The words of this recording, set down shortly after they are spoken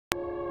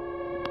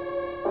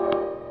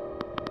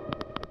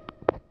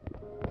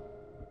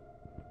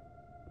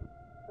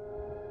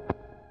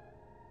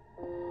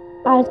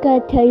I just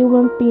gotta tell you what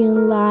I'm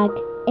feeling like,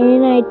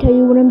 and I tell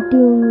you what I'm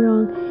doing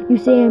wrong. You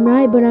say I'm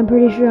right, but I'm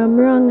pretty sure I'm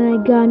wrong. I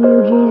got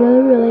new jeans that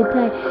are really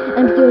tight.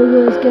 I'm still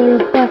really scared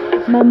to fight.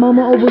 My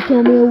mama always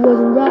told me it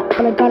wasn't right,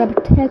 but I gotta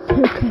protect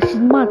her 'cause she's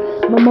mine.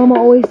 My mama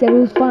always said it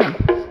was fine.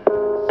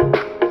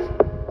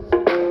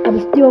 I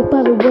was still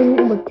fine, but wasn't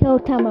able to tell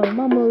time. My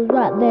mama was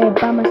right there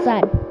by my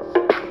side.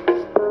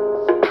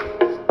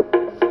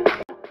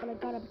 But I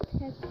gotta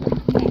protect her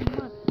 'cause she's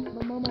mine.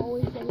 My mama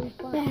always said it was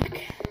fine.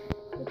 Back.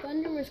 The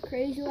thunder was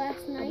crazy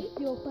last night.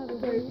 I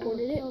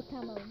recorded it.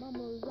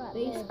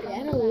 Basically, I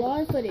had a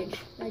lot of footage.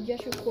 I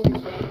just recorded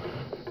it.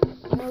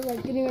 And I was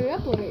like getting ready to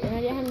upload it, and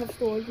I didn't have enough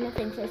storage,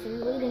 nothing, so I started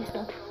deleting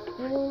stuff.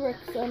 And it wouldn't work,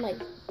 so I'm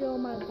like, I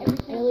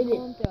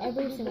deleted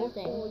every single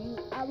thing.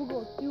 I will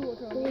go through it.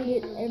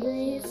 Deleted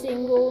every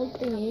single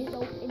thingy.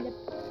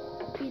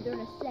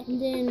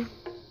 And then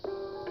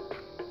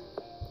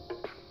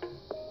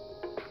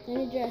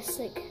it just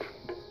like.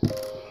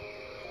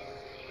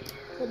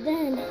 But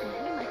then,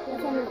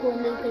 that's why I'm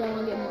recording this because I want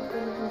to get more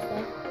footage and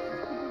stuff.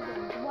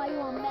 Why you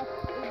want meth?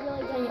 It really I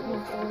get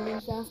more storage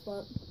and stuff,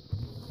 but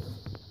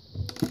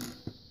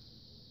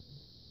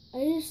I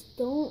just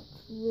don't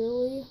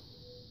really.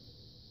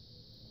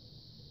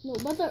 No,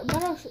 but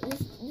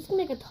this can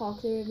make a talk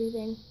through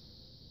everything.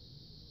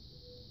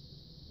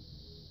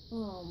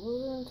 What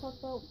was I gonna talk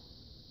about?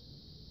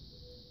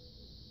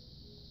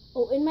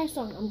 Oh, in my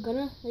song, I'm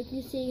gonna, like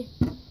you see,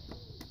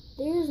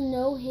 there's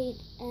no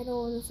hate at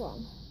all in the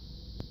song.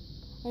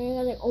 And I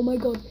was like, oh my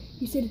god,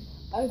 he said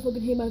I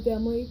fucking hate my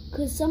family.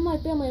 Because some of my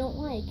family I don't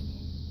like.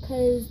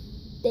 Because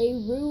they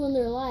ruin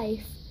their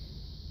life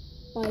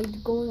by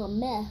going on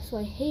meth. So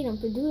I hate them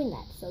for doing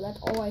that. So that's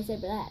all I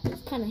said for that.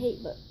 It's kind of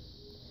hate, but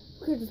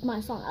because it's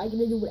my song, I get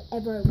to do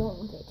whatever I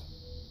want with it.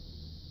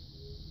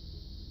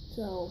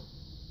 So,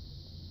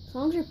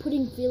 songs are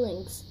putting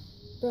feelings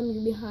from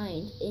your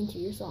behind into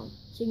your song.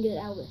 So you can get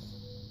it out with.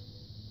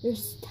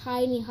 There's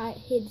tiny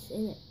hits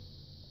in it.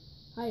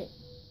 Hide it.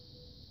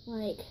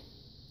 Like,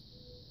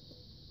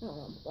 I don't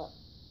know, but,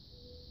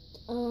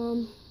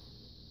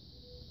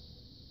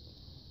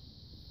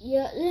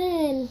 yeah,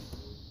 then,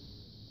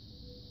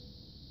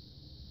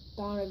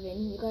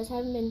 Donovan, you guys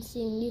haven't been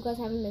seeing him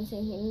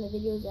in the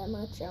videos that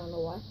much, I don't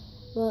know why,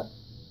 but,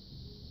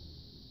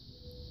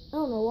 I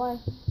don't know why.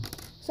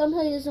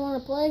 Sometimes he doesn't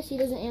want to play, so he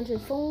doesn't answer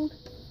his phone.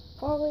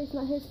 Probably it's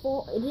not his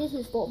fault, it is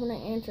his fault for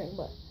not answering,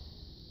 but,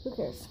 who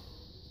cares?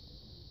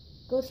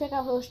 Go check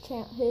out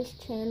his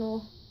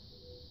channel.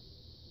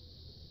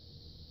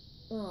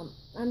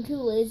 I'm too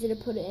lazy to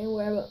put it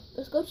anywhere, but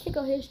let's go check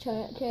out his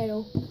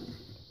channel.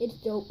 It's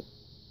dope.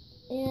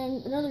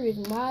 And another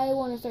reason why I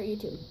want to start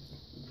YouTube.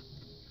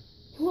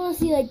 I want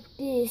to see like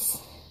this,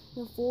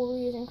 the full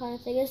reason kind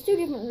of thing. There's two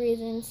different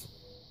reasons.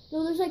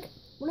 So there's like,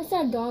 when I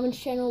started Donovan's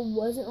channel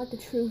wasn't like the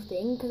true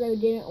thing, because I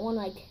didn't want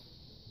I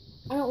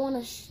don't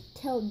want to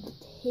tell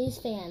his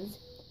fans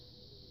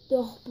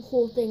the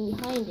whole thing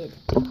behind it.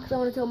 Because I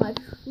want to tell my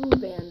true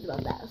fans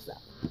about that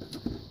stuff.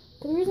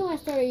 So the reason why I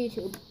started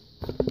YouTube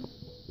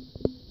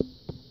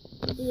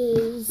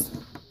is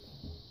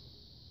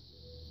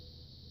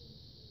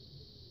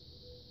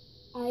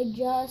I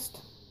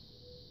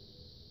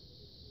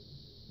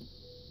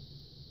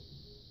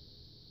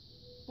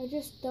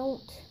just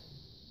don't,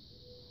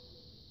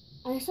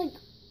 like,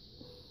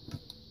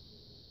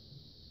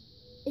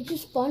 it's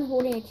just fun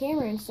holding a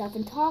camera and stuff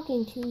and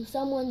talking to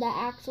someone that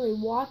actually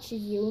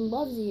watches you and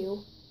loves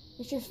you.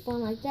 It's just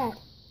fun like that.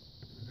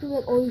 People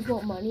like always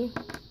want money.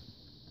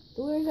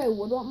 The reason I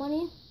would want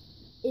money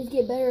is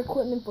get better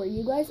equipment for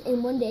you guys,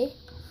 and one day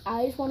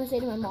I just want to say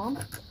to my mom,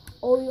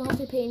 oh, you don't have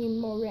to pay any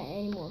more rent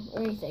anymore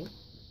or anything.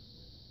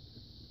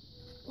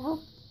 How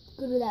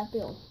good would that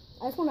feel?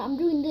 I'm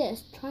doing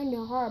this, trying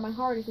my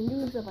hardest and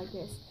doing stuff like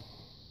this.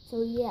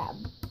 So yeah,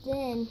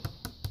 then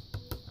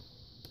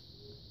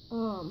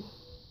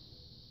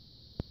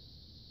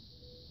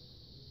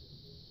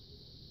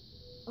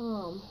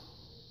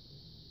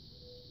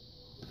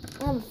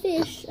I have a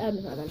fish.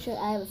 I'm not gonna show.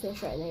 I have a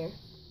fish right there.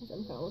 That's what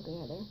I'm kind of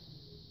looking at there.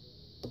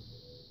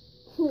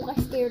 Oh, I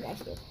scared. Hi,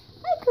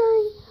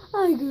 Curry.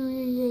 Hi,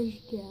 Curry.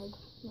 Hashtag.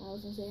 I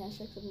was gonna say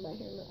hashtag something back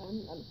here, but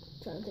I'm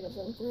trying to think of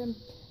something for him.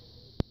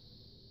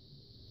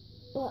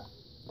 But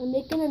I'm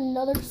making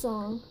another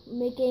song. I'm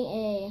making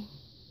a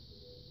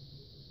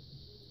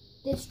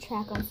diss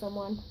track on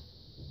someone.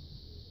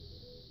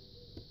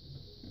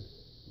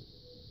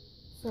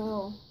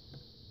 So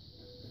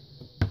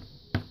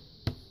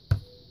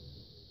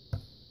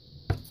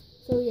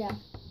yeah. I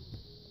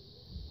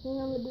think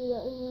I'm gonna do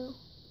that right now.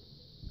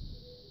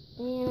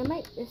 And I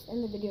might just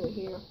end the video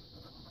here.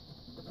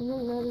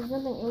 There's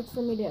nothing else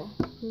for me to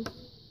do.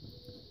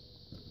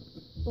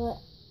 But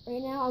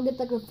right now I'll get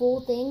like a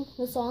full thing,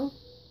 the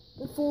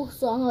full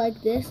song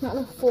like this, not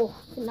the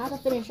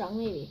finished song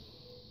maybe.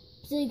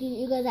 So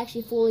you guys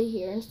actually fully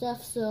hear and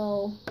stuff,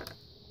 so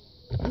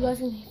you guys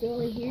can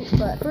fully hear.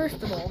 But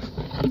first of all,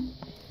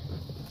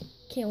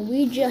 can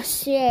we just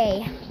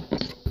say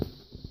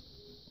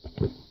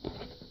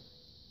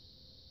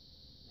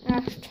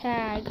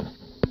hashtag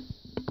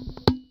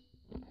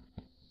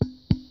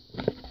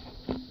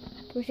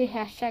We see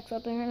hashtag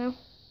something right now.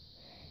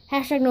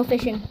 Hashtag no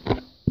fishing.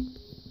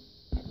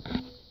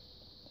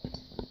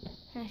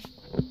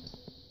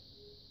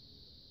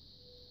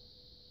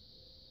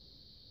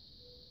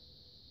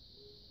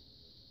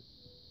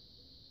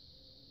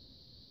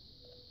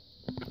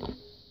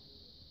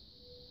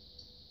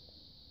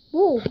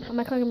 Whoa! I'm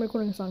actually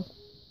recording a song.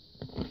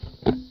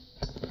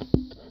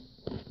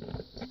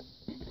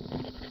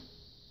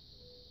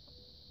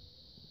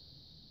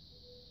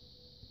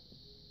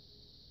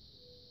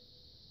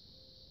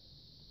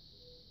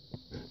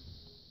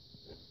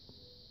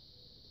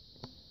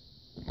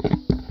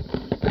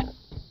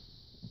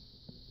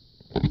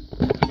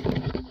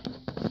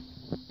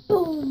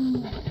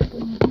 Boom!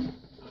 Boom.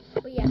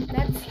 But yeah,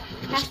 that's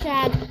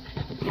hashtag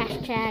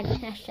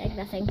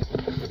nothing.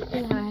 Doesn't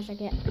have a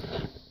hashtag yet.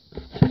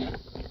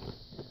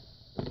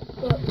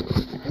 But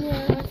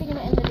yeah, I think I'm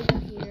gonna end the video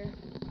here.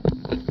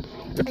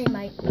 I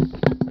might do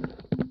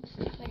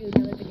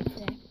another video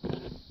today.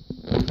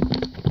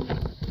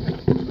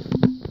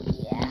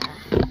 Yeah.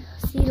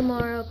 See you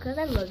tomorrow, cause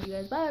I love you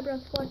guys. Bye, bro.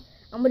 Squad.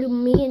 I'm gonna do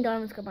me and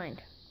Donovan's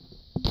combined.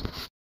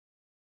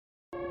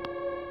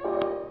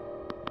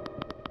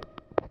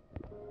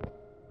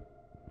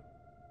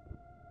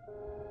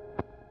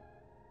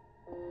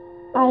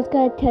 I just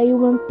gotta tell you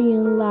what I'm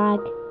feeling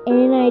like,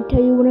 and I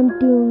tell you what I'm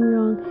doing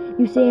wrong.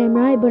 You say I'm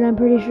right, but I'm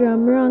pretty sure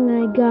I'm wrong.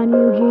 I got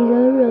new jeans, I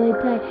really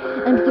tight.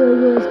 I'm still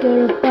really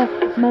scared to fight.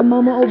 My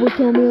mama always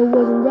told me it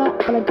wasn't right,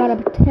 but I gotta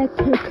protect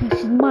her cause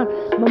she's mine.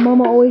 My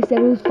mama always said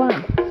it was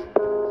fine.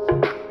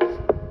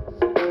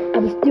 I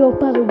was still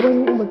fight, but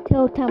wasn't able to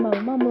tell time. My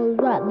mama was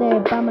right there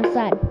by my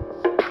side.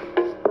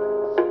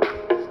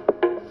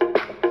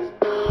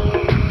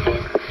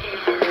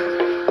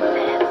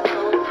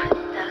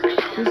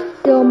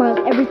 Still mind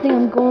everything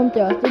I'm going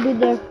through. I'll still be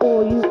there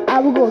for you. I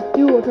will go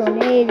through a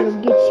tornado to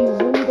get you.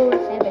 When you go to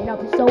heaven, I'll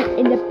be so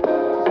independent.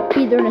 I'll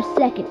be there in a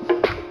second.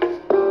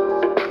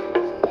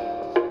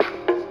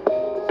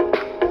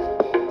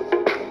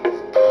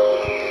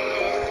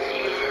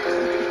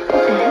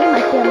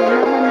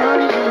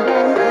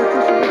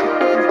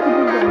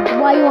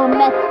 Why you on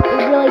meth?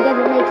 It really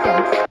doesn't make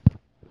sense.